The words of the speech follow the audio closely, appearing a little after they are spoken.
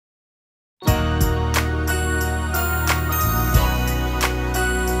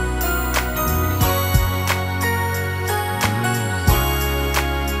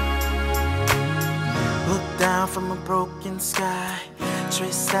broken sky,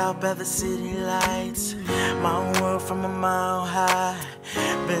 traced out by the city lights. My world from a mile high,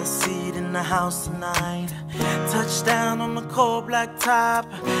 best seat in the house tonight. Touchdown on the cold black top,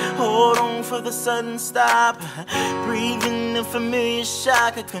 hold on for the sudden stop. Breathing the familiar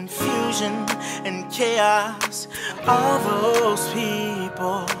shock of confusion and chaos. All those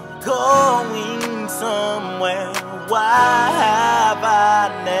people going somewhere. Why have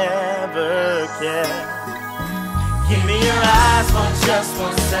I never cared? Give me your eyes for just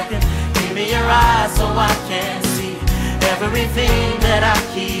 1 second. Give me your eyes so I can see everything that I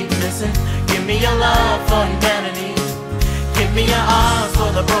keep missing. Give me your love for humanity. Give me your arms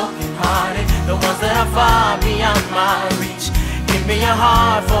for the broken hearted, the ones that are far beyond my reach. Give me your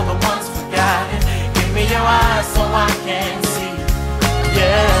heart for the ones forgotten. Give me your eyes so I can see.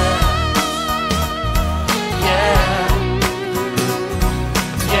 Yeah.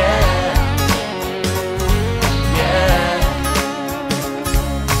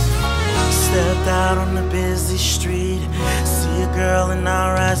 Out on the busy street, see a girl in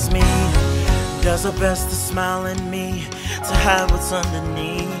our eyes meet, does her best to smile at me, to hide what's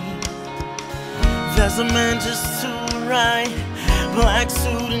underneath. There's a man just too right, black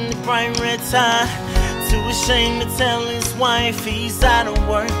suit and a bright red tie, too ashamed to tell his wife he's out of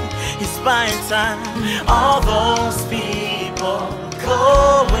work, he's buying time. All those people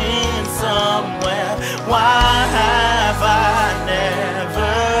going somewhere. Why have I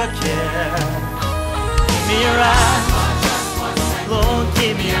never cared? Give me your eyes, Lord,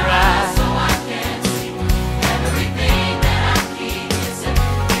 give me your eyes, so I can see everything that I keep missing.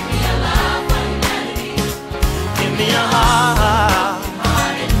 Give me your love for humanity. Give me your heart,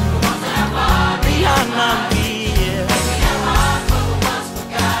 the ones that are far beyond my fear. Give me your heart for the ones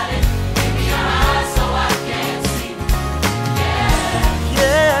forgotten. Give me your eyes so I can see.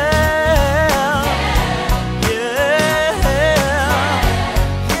 Yeah, Yeah.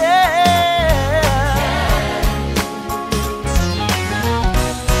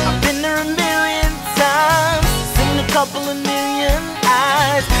 Couple of million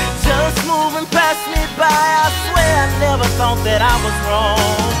eyes just moving past me by. I swear I never thought that I was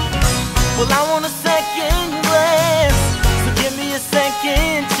wrong. Well, I want a second glance, so give me a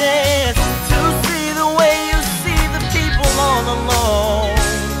second chance to see the way you see the people all alone.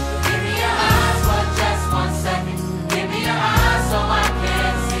 Give me your eyes for just 1 second. Give me your eyes so I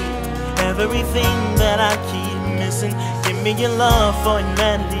can see everything that I keep missing. Give me your love for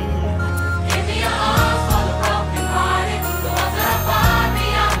humanity. Give me your arms for the broken hearted, the ones that are far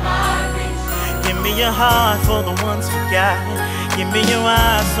beyond my reach. Give me your heart for the ones forgotten. Give me your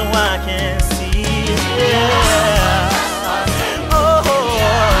eyes so I can see. Yeah.